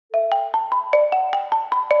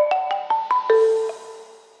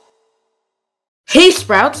Hey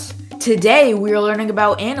Sprouts! Today we are learning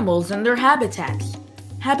about animals and their habitats.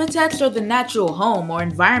 Habitats are the natural home or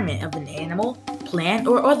environment of an animal, plant,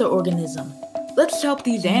 or other organism. Let's help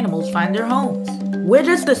these animals find their homes. Where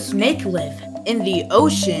does the snake live? In the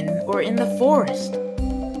ocean or in the forest?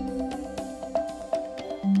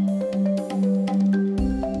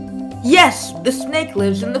 Yes, the snake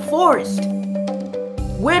lives in the forest.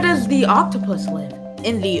 Where does the octopus live?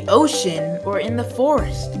 In the ocean or in the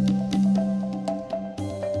forest?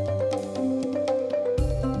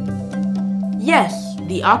 Yes,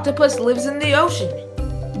 the octopus lives in the ocean.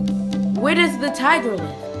 Where does the tiger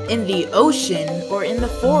live? In the ocean or in the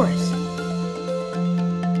forest?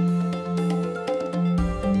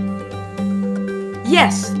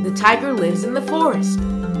 Yes, the tiger lives in the forest.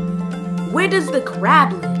 Where does the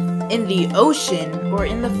crab live? In the ocean or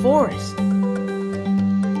in the forest?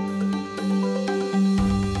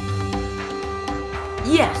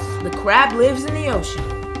 Yes, the crab lives in the ocean.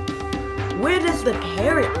 Where does the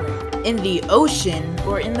parrot live? In the ocean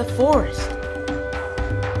or in the forest?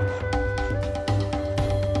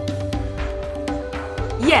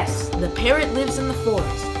 Yes, the parrot lives in the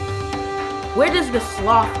forest. Where does the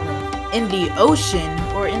sloth live? In the ocean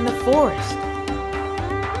or in the forest?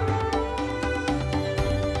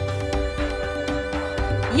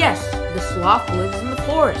 Yes, the sloth lives in the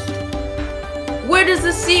forest. Where does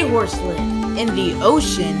the seahorse live? In the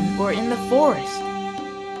ocean or in the forest?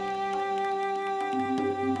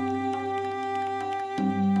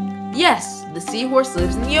 Yes, the seahorse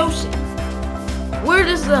lives in the ocean. Where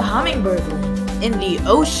does the hummingbird live? In the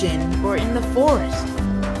ocean or in the forest?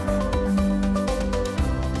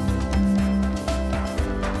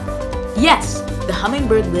 Yes, the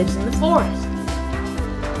hummingbird lives in the forest.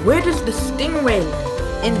 Where does the stingray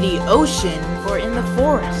live? In the ocean or in the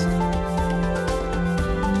forest?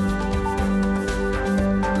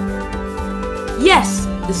 Yes,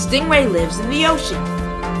 the stingray lives in the ocean.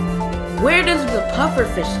 Where does the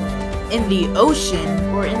pufferfish live? In the ocean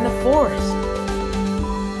or in the forest?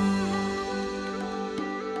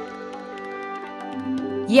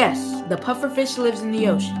 Yes, the pufferfish lives in the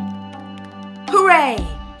ocean. Hooray!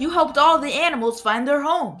 You helped all the animals find their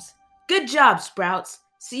homes. Good job, Sprouts.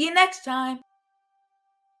 See you next time.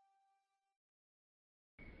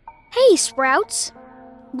 Hey, Sprouts.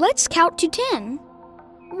 Let's count to 10.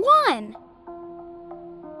 1,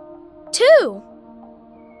 2,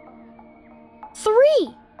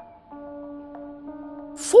 3,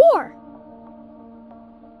 4,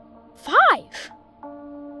 5,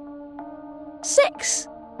 6,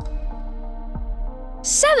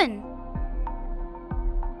 7,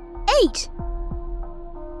 8,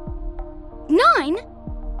 9,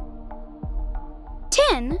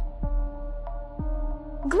 10.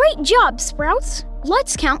 Great job, Sprouts.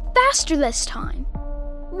 Let's count faster this time.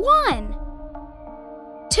 1,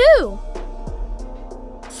 2,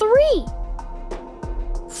 3,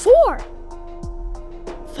 4,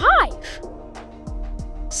 5,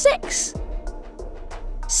 6,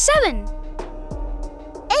 7,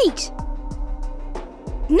 8,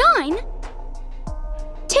 9,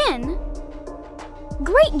 10.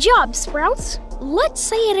 Great job, Sprouts. Let's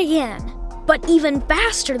say it again, but even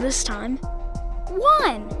faster this time.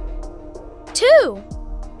 1, 2,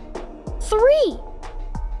 3,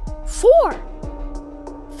 4,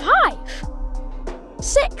 5,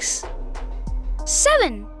 6,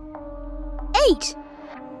 7, 8,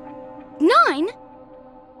 9,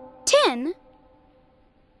 10.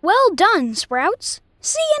 Well done, Sprouts.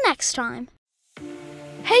 See you next time.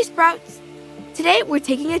 Hey Sprouts! Today we're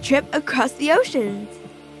taking a trip across the oceans.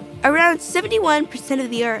 Around 71% of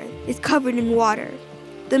the Earth is covered in water.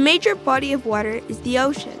 The major body of water is the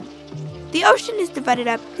ocean. The ocean is divided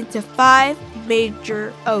up into 5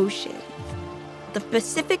 major oceans: the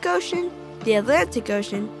Pacific Ocean, the Atlantic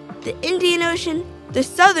Ocean, the Indian Ocean, the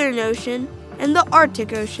Southern Ocean, and the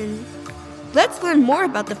Arctic Ocean. Let's learn more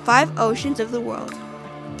about the 5 oceans of the world.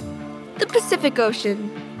 The Pacific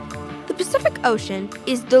Ocean. The Pacific Ocean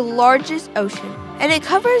is the largest ocean, and it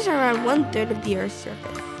covers around 1/3 of the Earth's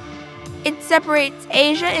surface. It separates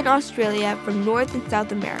Asia and Australia from North and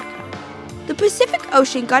South America. The Pacific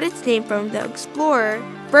Ocean got its name from the explorer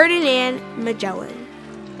Ferdinand Magellan.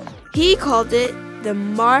 He called it the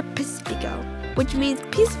Mar Pacifico, which means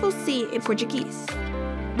peaceful sea in Portuguese.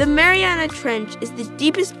 The Mariana Trench is the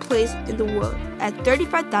deepest place in the world at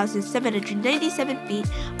 35,797 feet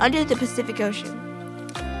under the Pacific Ocean.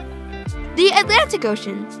 The Atlantic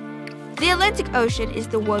Ocean. The Atlantic Ocean is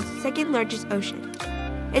the world's second largest ocean.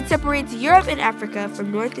 It separates Europe and Africa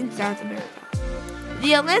from North and South America.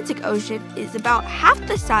 The Atlantic Ocean is about half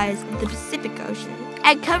the size of the Pacific Ocean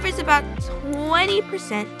and covers about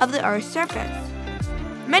 20% of the Earth's surface.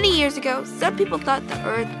 Many years ago, some people thought the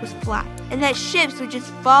Earth was flat and that ships would just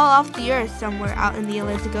fall off the Earth somewhere out in the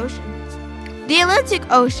Atlantic Ocean. The Atlantic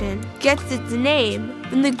Ocean gets its name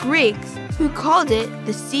from the Greeks, who called it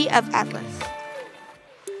the Sea of Atlas.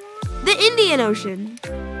 The Indian Ocean.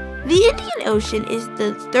 The Indian Ocean is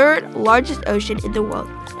the third largest ocean in the world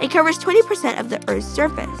and covers 20% of the Earth's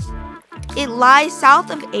surface. It lies south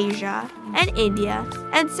of Asia and India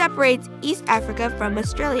and separates East Africa from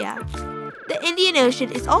Australia. The Indian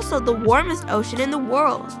Ocean is also the warmest ocean in the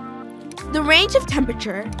world. The range of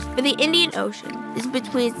temperature for the Indian Ocean is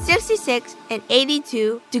between 66 and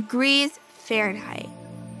 82 degrees Fahrenheit.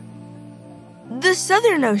 The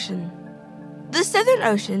Southern Ocean. The Southern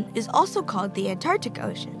Ocean is also called the Antarctic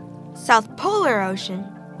Ocean, South Polar Ocean,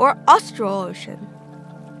 or Austral Ocean.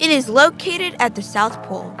 It is located at the South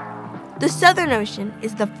Pole. The Southern Ocean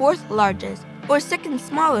is the fourth largest or second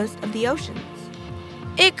smallest of the oceans.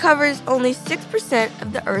 It covers only 6%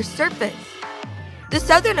 of the Earth's surface. The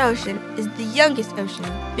Southern Ocean is the youngest ocean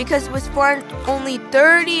because it was formed only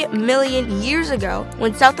 30 million years ago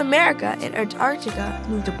when South America and Antarctica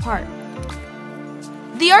moved apart.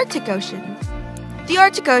 The Arctic Ocean. The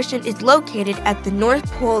Arctic Ocean is located at the North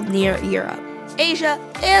Pole near Europe, Asia,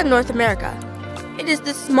 and North America. It is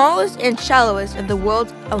the smallest and shallowest of the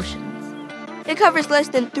world's oceans. It covers less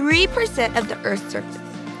than 3% of the Earth's surface.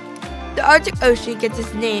 The Arctic Ocean gets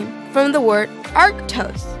its name from the word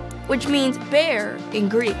Arctos, which means bear in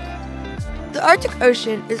Greek. The Arctic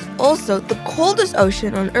Ocean is also the coldest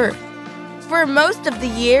ocean on Earth. For most of the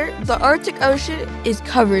year, the Arctic Ocean is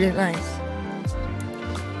covered in ice.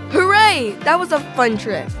 Hooray! That was a fun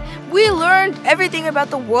trip. We learned everything about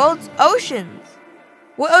the world's oceans.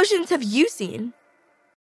 What oceans have you seen?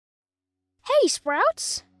 Hey,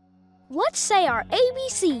 Sprouts! Let's say our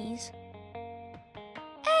ABCs.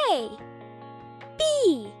 A,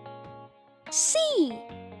 B, C,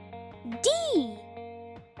 D,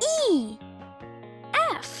 E,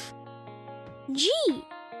 F, G,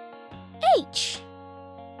 H,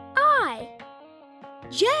 I,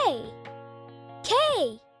 J,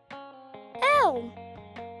 K, L,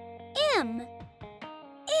 M,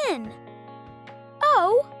 N,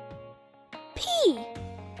 O, P,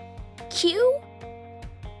 Q,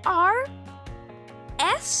 R,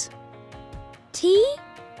 S, T,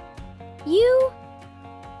 U,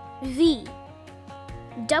 V,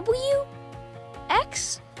 W,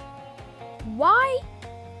 X, Y,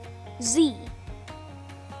 Z.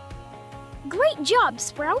 Great job,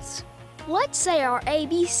 Sprouts! Let's say our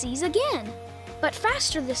ABCs again, but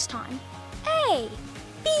faster this time. A,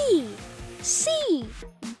 B, C,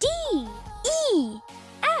 D, E,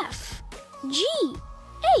 F, G,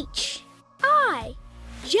 H, I,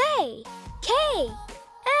 J, K,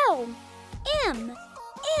 L, M,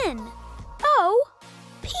 N, O,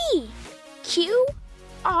 P, Q,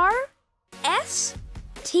 R, S,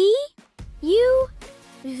 T, U,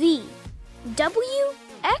 V, W,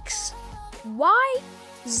 X, Y,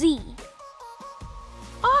 Z.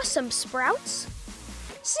 Awesome, Sprouts!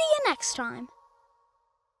 See you next time.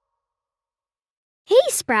 Hey,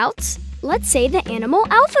 Sprouts! Let's say the animal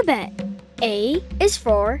alphabet. A is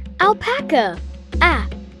for alpaca. A,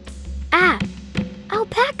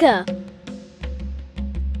 alpaca.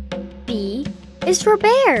 B is for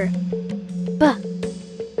bear. B,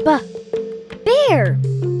 bear.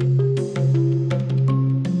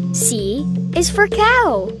 C is for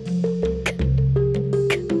cow.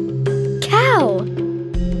 Cow.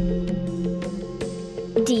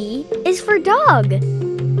 D is for dog.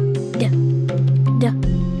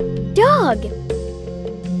 Dog.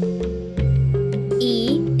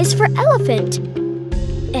 E is for elephant.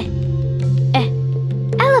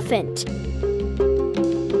 Elephant.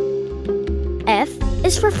 F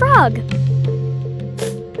is for frog.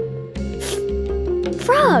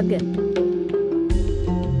 Frog.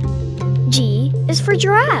 G is for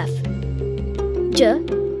giraffe.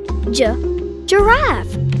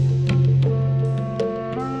 Giraffe.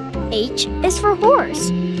 H is for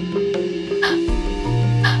horse.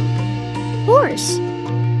 Horse.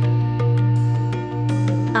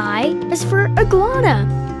 I is for iguana.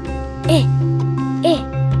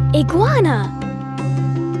 Iguana.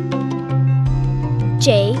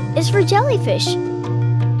 J is for jellyfish.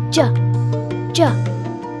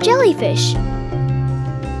 Jellyfish.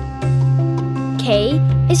 K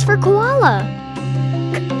is for koala.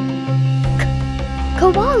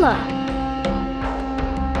 Koala.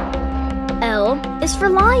 L is for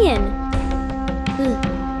lion.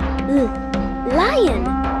 Lion.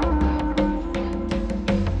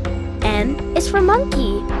 M is for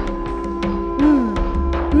monkey.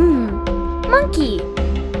 Monkey.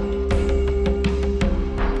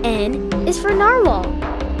 N is for narwhal.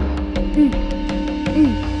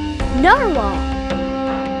 Narwhal.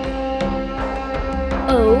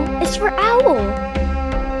 O is for owl.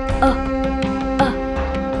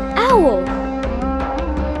 Owl.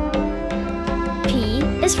 P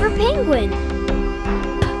is for penguin.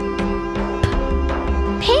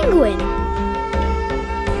 Penguin.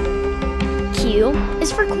 Q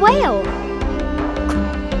is for quail.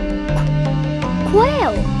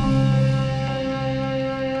 Quail.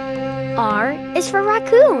 R is for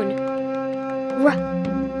raccoon.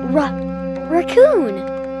 Raccoon.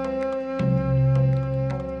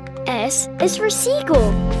 S is for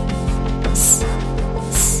seagull.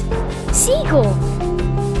 Seagull.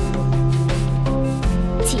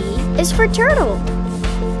 T is for turtle.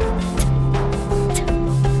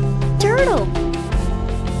 Turtle.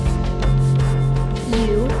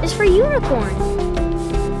 U is for unicorn.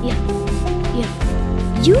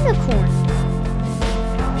 Unicorn.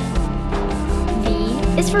 V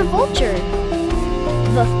is for vulture.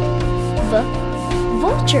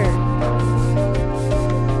 Vulture.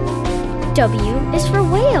 W is for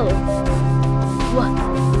whale.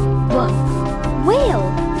 Whale.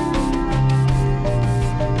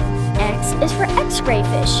 X is for X-ray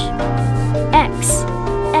fish.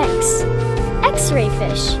 X-ray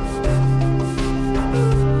fish.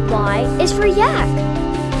 Y is for yak.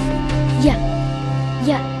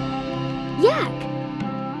 Yak.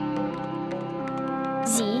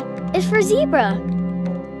 Z is for zebra.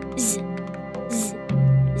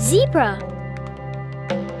 Zebra.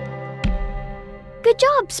 Good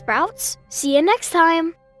job, Sprouts. See you next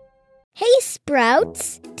time. Hey,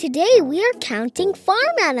 Sprouts! Today we are counting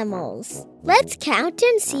farm animals. Let's count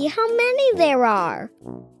and see how many there are.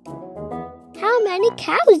 How many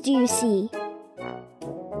cows do you see?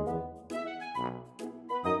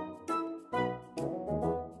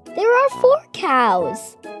 There are 4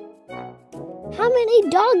 cows. How many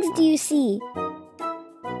dogs do you see?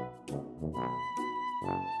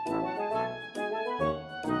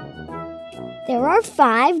 There are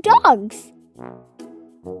 5 dogs.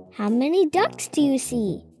 How many ducks do you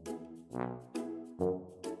see?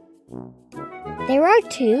 There are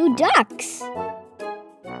 2 ducks.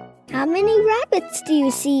 How many rabbits do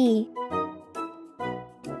you see?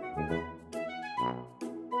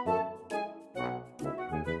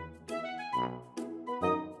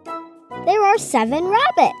 There are 7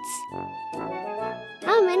 rabbits.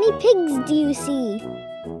 How many pigs do you see?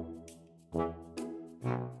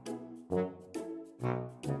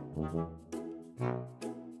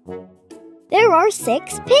 There are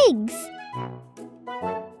 6 pigs.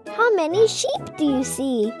 How many sheep do you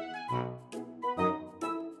see?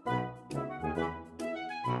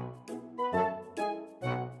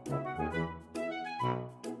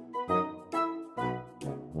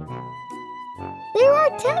 There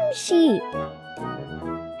are 10 sheep.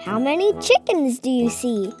 How many chickens do you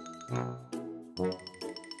see?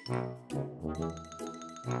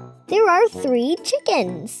 There are 3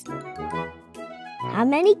 chickens. How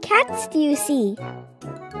many cats do you see?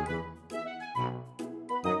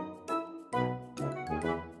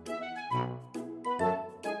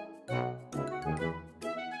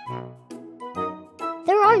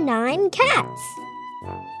 There are 9 cats.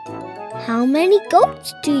 How many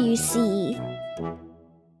goats do you see?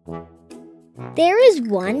 There is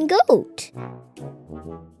 1 goat.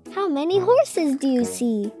 How many horses do you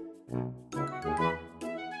see?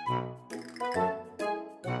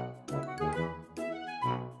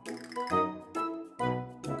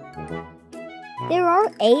 There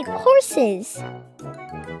are 8 horses.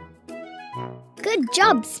 Good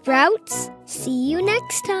job, Sprouts. See you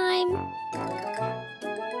next time.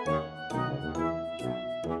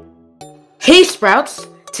 Hey Sprouts!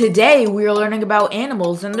 Today we are learning about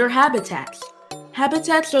animals and their habitats.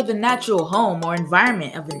 Habitats are the natural home or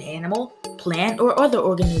environment of an animal, plant, or other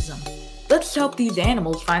organism. Let's help these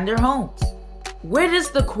animals find their homes. Where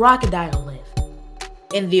does the crocodile live?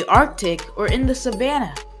 In the Arctic or in the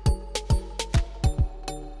savanna?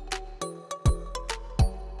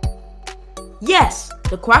 Yes,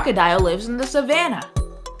 the crocodile lives in the savanna.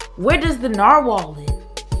 Where does the narwhal live?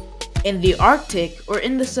 In the Arctic or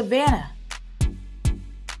in the savanna?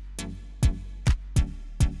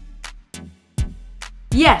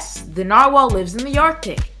 Yes, the narwhal lives in the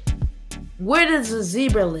Arctic. Where does the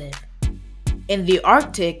zebra live? In the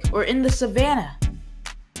Arctic or in the savanna?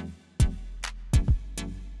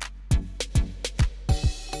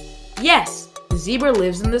 Yes, the zebra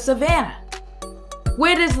lives in the savanna.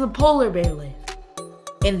 Where does the polar bear live?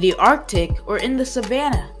 In the Arctic or in the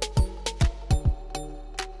savanna?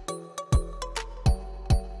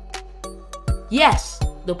 Yes,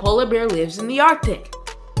 the polar bear lives in the Arctic.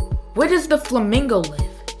 Where does the flamingo live?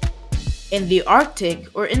 In the Arctic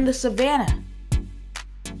or in the savanna?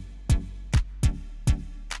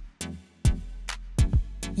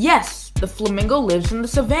 Yes, the flamingo lives in the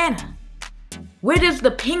savanna. Where does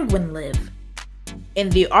the penguin live? In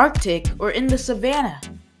the Arctic or in the savanna?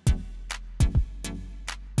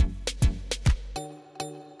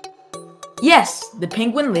 Yes, the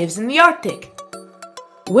penguin lives in the Arctic.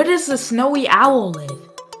 Where does the snowy owl live?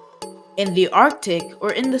 In the Arctic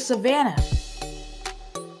or in the savanna?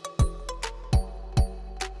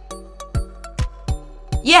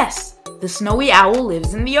 Yes, the snowy owl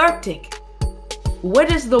lives in the Arctic. Where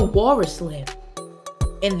does the walrus live?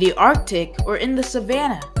 In the Arctic or in the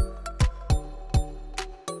savanna?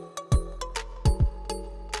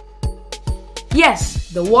 Yes,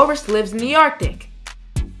 the walrus lives in the Arctic.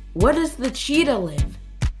 Where does the cheetah live?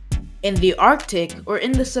 In the Arctic or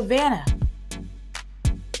in the savanna?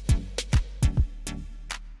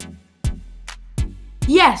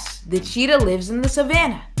 Yes, the cheetah lives in the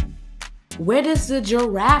savanna. Where does the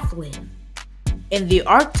giraffe live? In the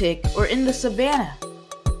Arctic or in the savanna?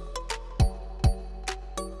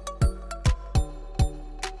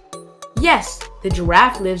 Yes, the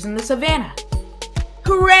giraffe lives in the savanna.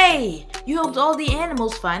 Hooray! You helped all the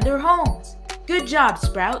animals find their homes. Good job,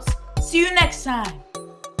 Sprouts. See you next time.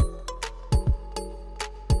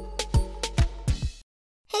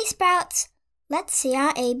 Hey, Sprouts, let's see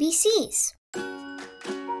our ABCs.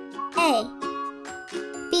 A,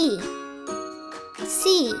 B,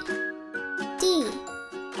 C, D,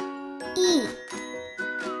 E,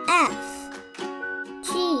 F, G,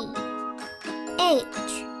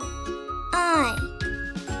 H, I,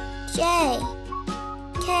 J,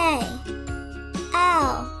 K,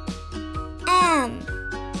 L, M,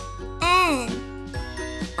 N,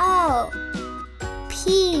 O,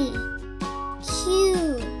 P,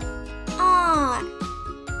 Q, R,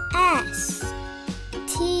 S,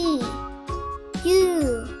 T,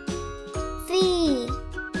 U, V,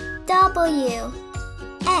 W,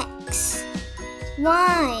 X,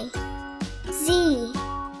 Y, Z.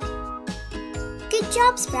 Good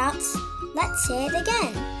job, Sprouts. Let's say it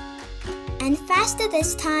again. And faster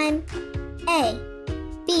this time. A,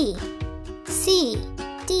 B, C,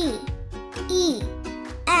 D, E,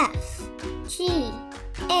 F, G,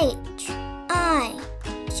 H, I,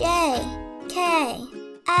 J, K,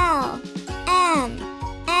 L, M,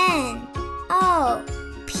 N, O,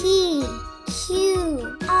 P,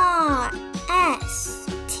 Q, R, S,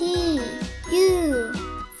 T, U,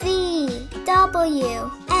 V,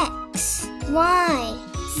 W, X, Y,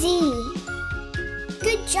 Z.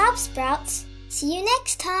 Good job, Sprouts. See you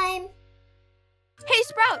next time. Hey,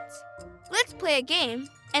 Sprouts! Let's play a game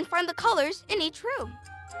and find the colors in each room.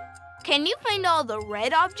 Can you find all the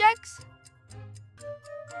red objects?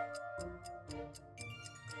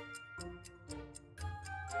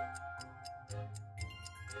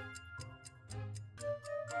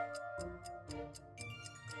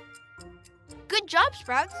 Good job,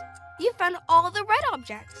 Sprouts! You found all the red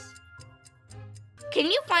objects. Can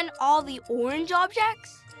you find all the orange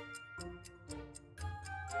objects?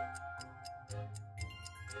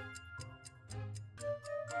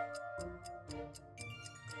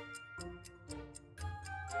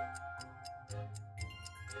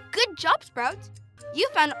 Good job, Sprouts! You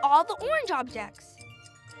found all the orange objects.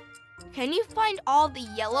 Can you find all the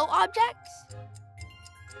yellow objects?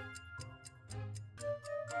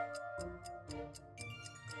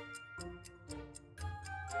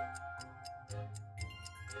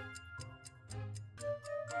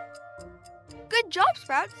 Good job,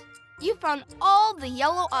 Sprouts! You found all the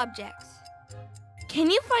yellow objects. Can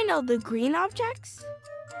you find all the green objects?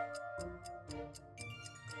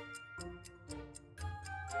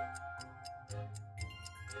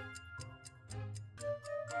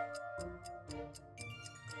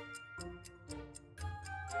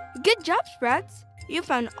 Good job, Sprouts! You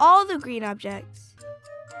found all the green objects.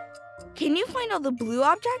 Can you find all the blue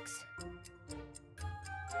objects?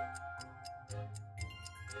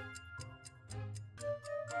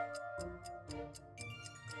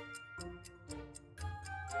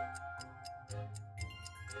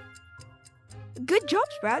 Good job,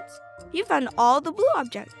 Sprouts! You found all the blue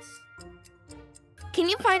objects. Can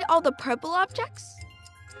you find all the purple objects?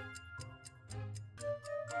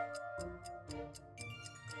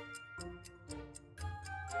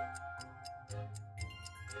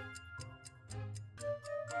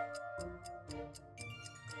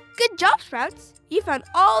 Good job, Sprouts! You found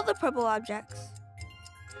all the purple objects.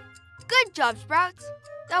 Good job, Sprouts!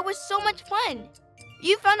 That was so much fun!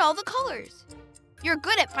 You found all the colors. You're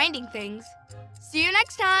good at finding things. See you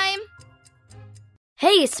next time!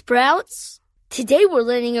 Hey, Sprouts! Today we're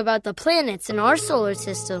learning about the planets in our solar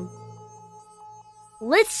system.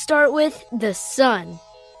 Let's start with the sun.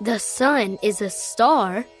 The sun is a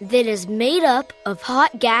star that is made up of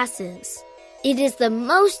hot gases. It is the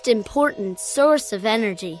most important source of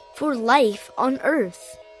energy for life on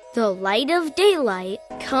Earth. The light of daylight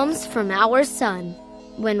comes from our sun.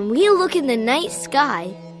 When we look in the night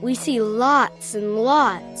sky, we see lots and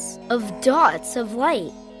lots of dots of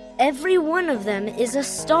light. Every one of them is a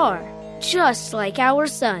star, just like our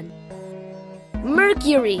sun.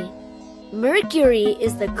 Mercury. Mercury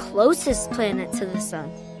is the closest planet to the sun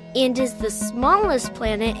and is the smallest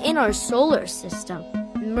planet in our solar system.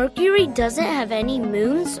 Mercury doesn't have any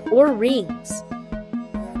moons or rings.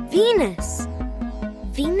 Venus.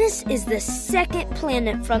 Venus is the second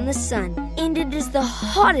planet from the sun, and it is the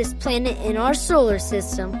hottest planet in our solar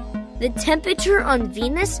system. The temperature on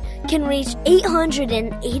Venus can reach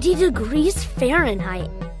 880 degrees Fahrenheit.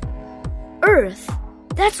 Earth,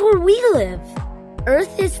 that's where we live.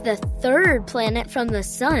 Earth is the third planet from the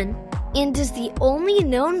sun and is the only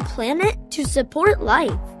known planet to support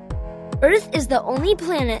life. Earth is the only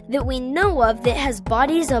planet that we know of that has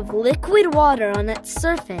bodies of liquid water on its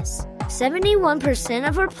surface. 71%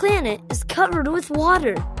 of our planet is covered with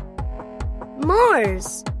water.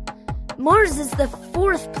 Mars. Mars is the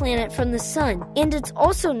fourth planet from the sun, and it's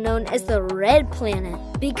also known as the red planet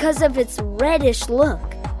because of its reddish look.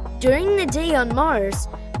 During the day on Mars,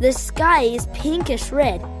 the sky is pinkish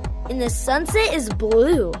red, and the sunset is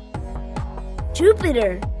blue.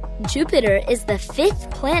 Jupiter. Jupiter is the fifth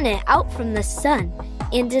planet out from the sun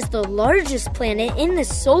and is the largest planet in the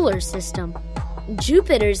solar system.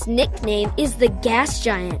 Jupiter's nickname is the gas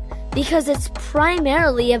giant because it's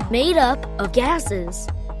primarily made up of gases.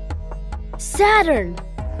 Saturn.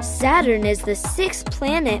 Saturn is the sixth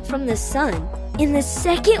planet from the sun and the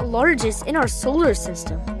second largest in our solar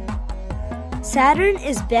system. Saturn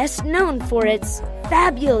is best known for its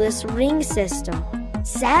fabulous ring system.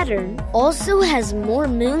 Saturn also has more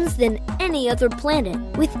moons than any other planet,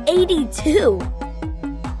 with 82.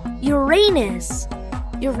 Uranus.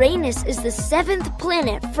 Uranus is the seventh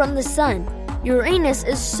planet from the sun. Uranus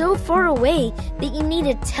is so far away that you need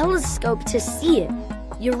a telescope to see it.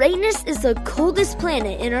 Uranus is the coldest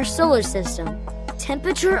planet in our solar system.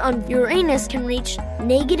 Temperature on Uranus can reach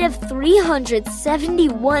negative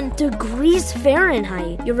 371 degrees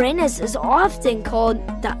Fahrenheit. Uranus is often called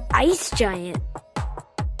the ice giant.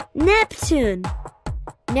 Neptune.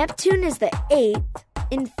 Neptune is the eighth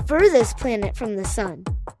and furthest planet from the sun.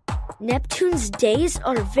 Neptune's days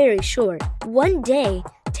are very short. One day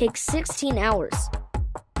takes 16 hours.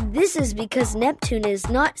 This is because Neptune is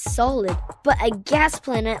not solid, but a gas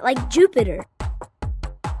planet like Jupiter.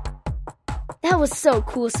 That was so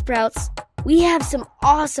cool, Sprouts. We have some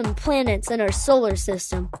awesome planets in our solar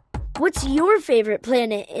system. What's your favorite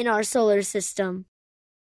planet in our solar system?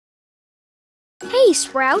 Hey,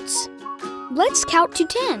 Sprouts. Let's count to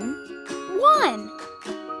 10. 1,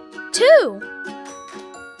 2,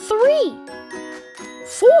 3,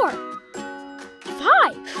 4,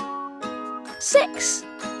 5, 6,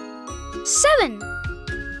 7,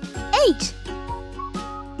 8,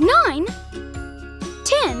 9,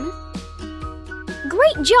 10.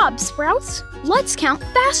 Great job, Sprouts. Let's count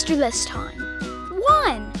faster this time.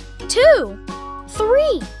 1, 2,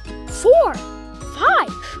 3, 4, 5,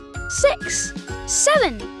 6,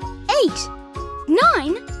 7, 8,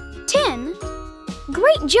 9, 10.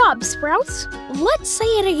 Great job, Sprouts. Let's say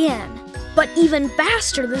it again, but even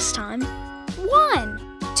faster this time. 1,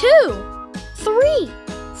 2, 3,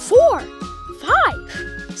 4,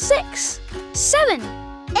 5, 6, 7,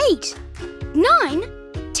 8, 9,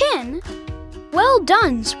 10. Well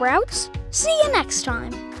done, Sprouts. See you next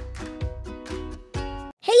time.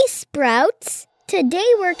 Hey, Sprouts! Today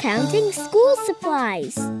we're counting school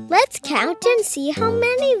supplies. Let's count and see how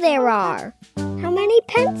many there are. How many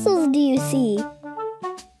pencils do you see?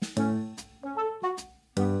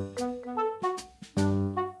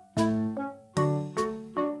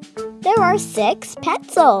 There are 6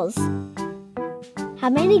 pencils. How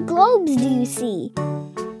many globes do you see?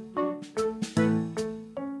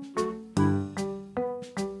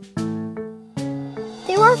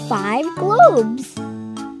 There are 5 globes.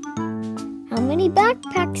 How many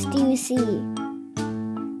backpacks do you see?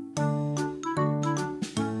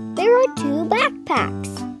 There are 2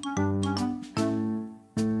 backpacks.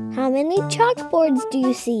 How many chalkboards do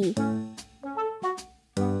you see?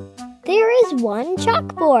 There is 1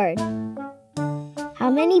 chalkboard. How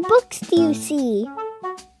many books do you see?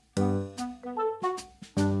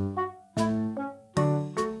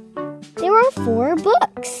 There are 4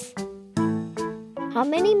 books. How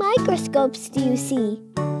many microscopes do you see?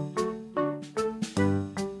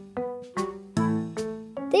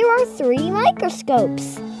 There are 3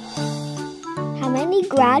 microscopes. How many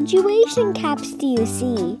graduation caps do you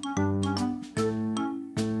see?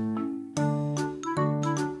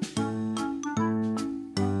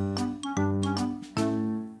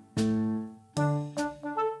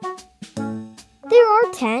 There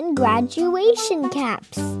are 10 graduation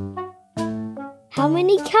caps. How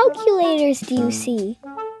many calculators do you see?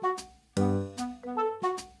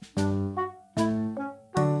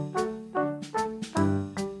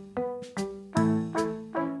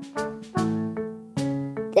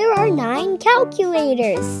 There are 9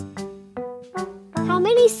 calculators. How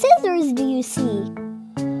many scissors do you see?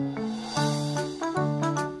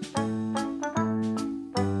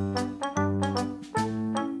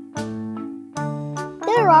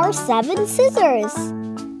 There are 7 scissors.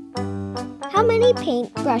 How many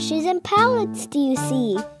paintbrushes and palettes do you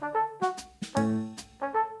see?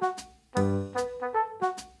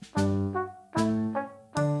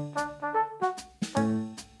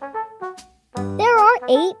 There are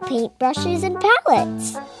 8 paintbrushes and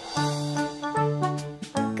palettes.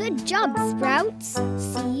 Good job, Sprouts.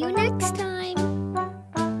 See you next time.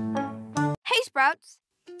 Hey, Sprouts!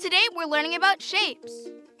 Today we're learning about shapes.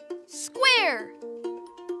 Square,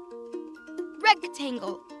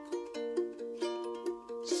 rectangle,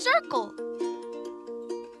 circle,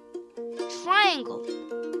 triangle,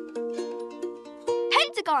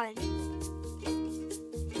 pentagon,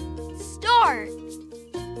 star,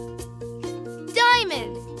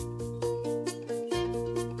 diamond,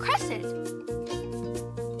 crescent,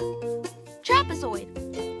 trapezoid,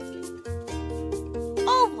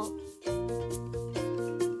 oval,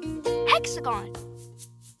 hexagon,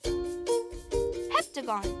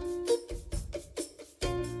 heptagon,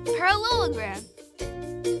 parallelogram,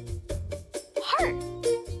 heart,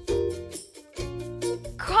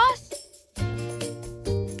 cross,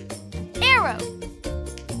 arrow,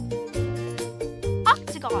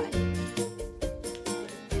 octagon.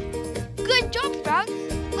 Good job, Sprouts.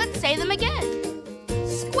 Let's say them again.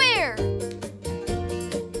 Square,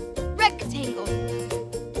 rectangle,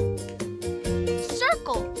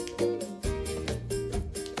 circle,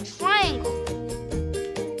 triangle,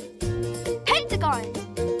 pentagon,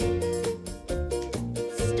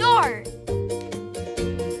 star,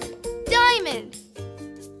 diamond,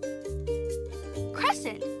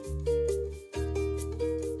 crescent,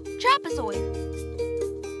 trapezoid,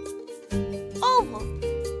 oval,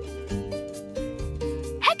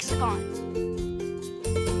 hexagon,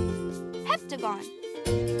 heptagon,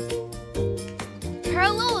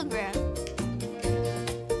 parallelogram,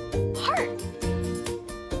 heart,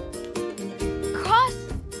 cross,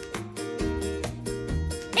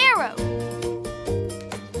 arrow,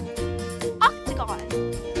 octagon.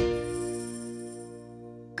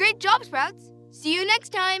 Great job, Sprouts. See you next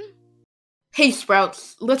time. Hey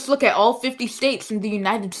Sprouts, let's look at all 50 states in the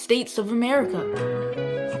United States of America.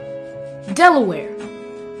 Delaware,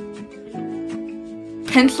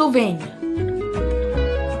 Pennsylvania,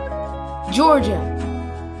 Georgia,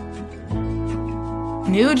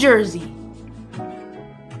 New Jersey,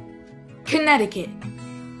 Connecticut,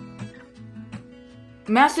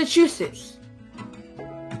 Massachusetts,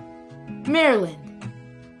 Maryland,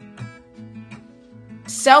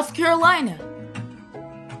 South Carolina,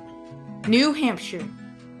 New Hampshire,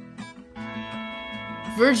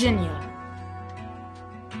 Virginia,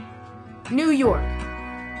 New York,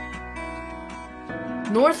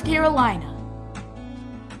 North Carolina,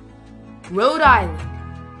 Rhode Island,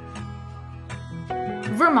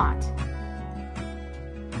 Vermont,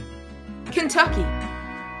 Kentucky,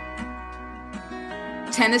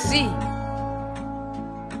 Tennessee,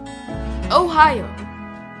 Ohio,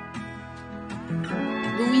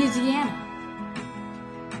 Louisiana,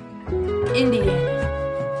 Indiana,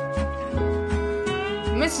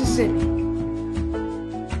 Mississippi,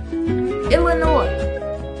 Illinois,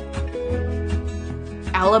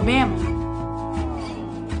 Alabama,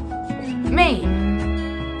 Maine,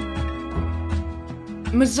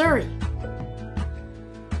 Missouri,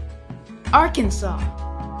 Arkansas,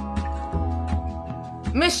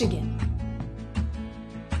 Michigan,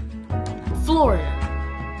 Florida,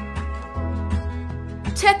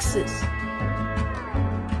 Texas,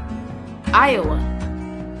 Iowa,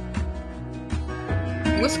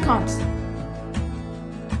 Wisconsin,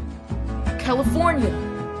 California,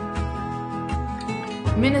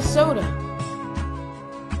 Minnesota,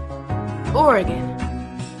 Oregon,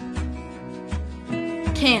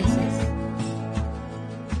 Kansas,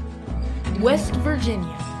 West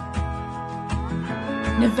Virginia,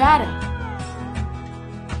 Nevada,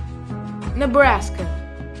 Nebraska,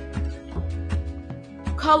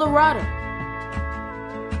 Colorado,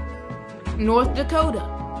 North Dakota,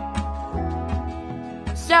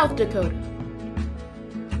 South Dakota,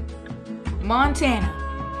 Montana,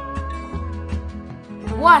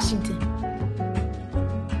 Washington,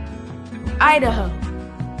 Idaho,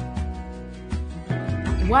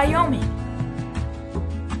 Wyoming,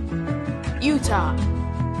 Utah,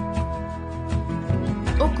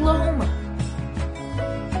 Oklahoma,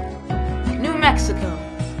 New Mexico,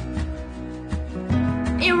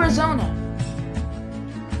 Arizona,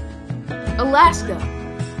 Alaska,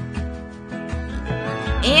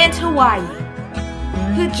 and Hawaii.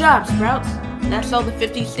 Good job, Sprouts. That's all the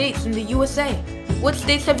 50 states in the USA. What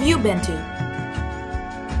states have you been to?